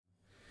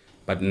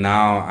But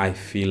now I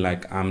feel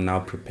like I'm now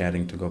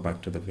preparing to go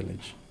back to the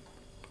village.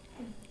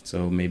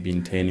 So maybe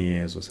in 10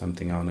 years or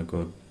something, I want to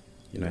go,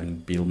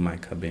 and build my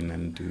cabin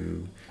and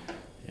do,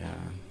 yeah.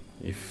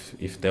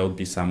 If there would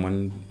be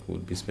someone who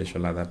would be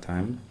special at that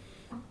time.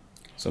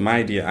 So my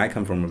idea, I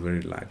come from a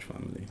very large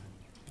family.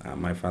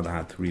 My father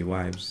had 3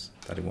 wives,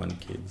 31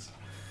 kids.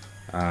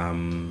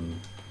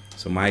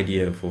 So my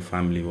idea for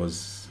family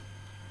was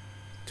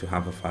to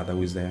have a father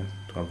who is there,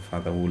 to have a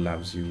father who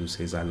loves you, who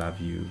says I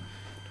love you,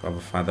 to have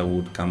a father who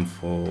would come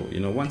for,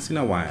 once in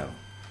a while.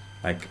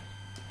 Like,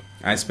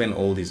 I spent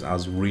all this, I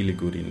was really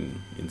good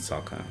in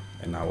soccer,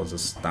 and I was a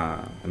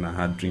star, and I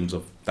had dreams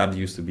of, that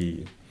used to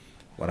be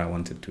what I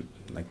wanted to,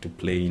 like, to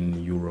play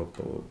in Europe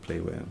or play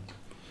where.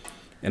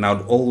 And I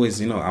would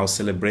always, I was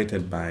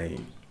celebrated by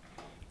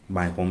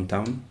my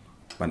hometown,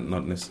 but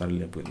not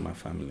necessarily with my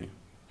family.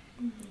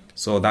 Mm-hmm.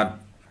 So that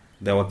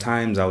there were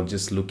times I would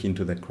just look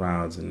into the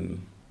crowds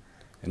and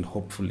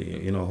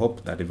hopefully,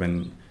 hope that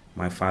even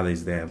my father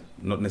is there,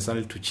 not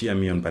necessarily to cheer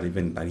me on, but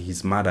even that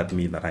he's mad at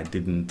me that I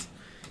didn't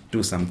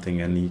do something,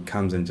 and he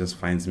comes and just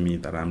finds me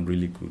that I'm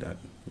really good at,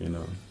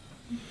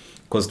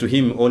 Because to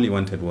him, all he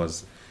wanted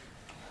was,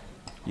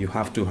 you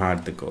have to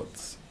herd the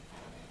goats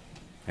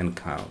and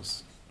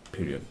cows,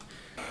 period.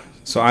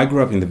 So I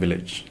grew up in the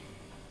village.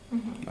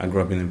 Mm-hmm. I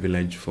grew up in the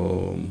village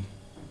for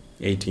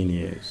 18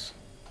 years.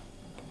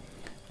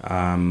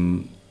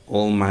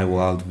 All my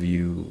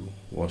worldview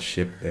was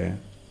shaped there.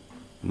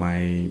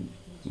 My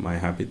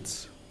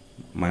habits,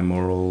 my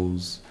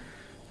morals,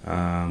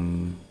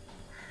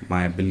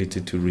 my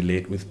ability to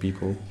relate with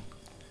people.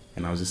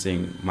 And I was just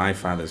saying, my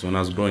fathers, when I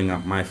was growing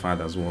up, my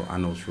fathers were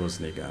Arnold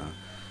Schwarzenegger,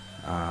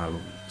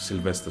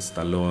 Sylvester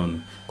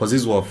Stallone, because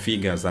these were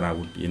figures that I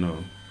would,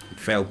 it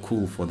felt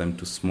cool for them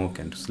to smoke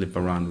and to sleep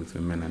around with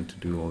women and to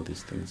do all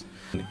these things.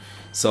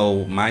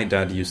 So my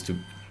dad used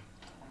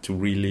to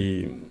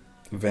really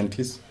vent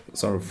his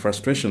sort of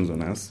frustrations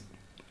on us.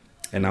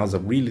 And I was a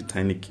really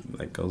tiny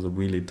kid,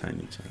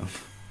 child.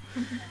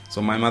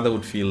 So my mother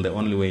would feel the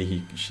only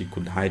way she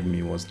could hide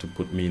me was to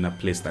put me in a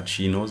place that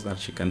she knows that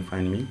she can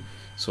find me.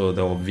 So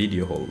there were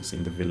video halls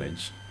in the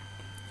village.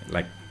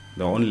 Like,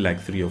 there were only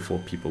 3 or 4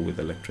 people with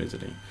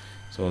electricity.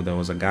 So there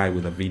was a guy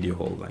with a video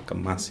hall, a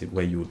massive,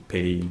 where you would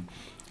pay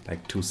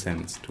 2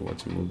 cents to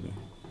watch a movie.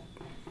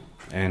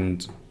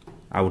 And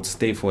I would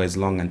stay for as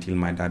long until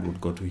my dad would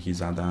go to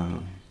his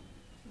other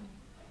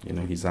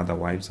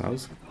wife's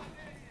house.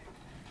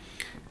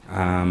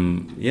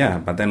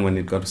 But then when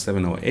it got to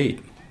 7 or 8,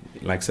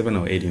 7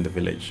 or 8 in the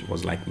village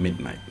was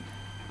midnight,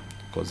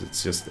 because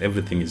it's just,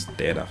 everything is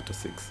dead after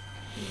 6.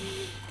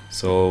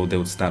 So they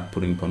would start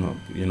putting porn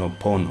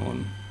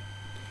on.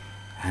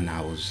 And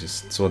I was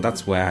just, so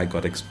that's where I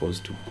got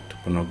exposed to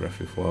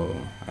pornography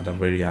at a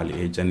very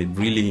early age. And it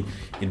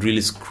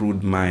really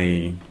screwed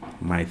my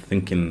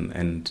thinking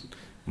and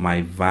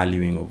my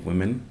valuing of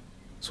women.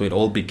 So it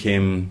all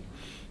became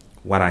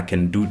what I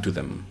can do to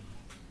them,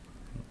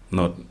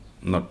 not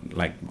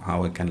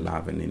how I can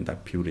love and in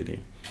that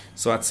purity.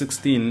 So at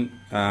 16,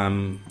 I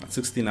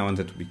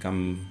wanted to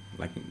become,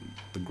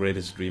 the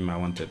greatest dream I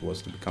wanted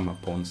was to become a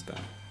porn star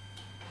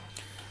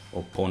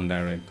or porn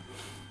director.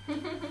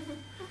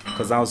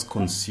 Because I was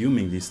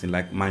consuming this thing,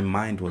 my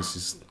mind was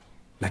just,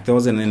 there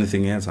wasn't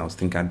anything else I was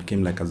thinking. I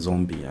became like a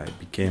zombie.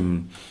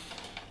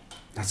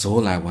 That's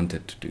all I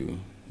wanted to do,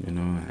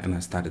 and I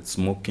started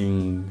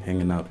smoking,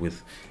 hanging out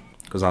with,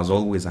 because I was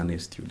always an A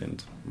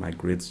student. My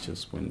grades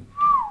just went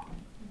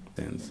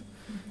things.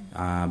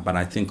 But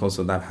I think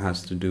also that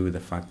has to do with the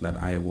fact that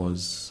I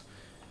was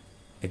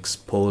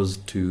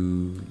exposed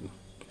to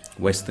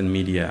Western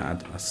media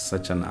at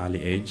such an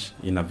early age,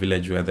 in a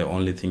village where the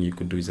only thing you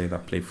could do is either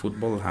play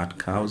football, herd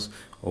cows,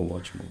 or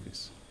watch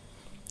movies.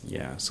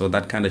 Yeah, so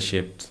that kind of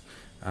shaped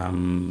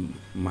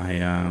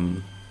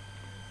my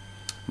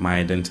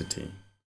identity.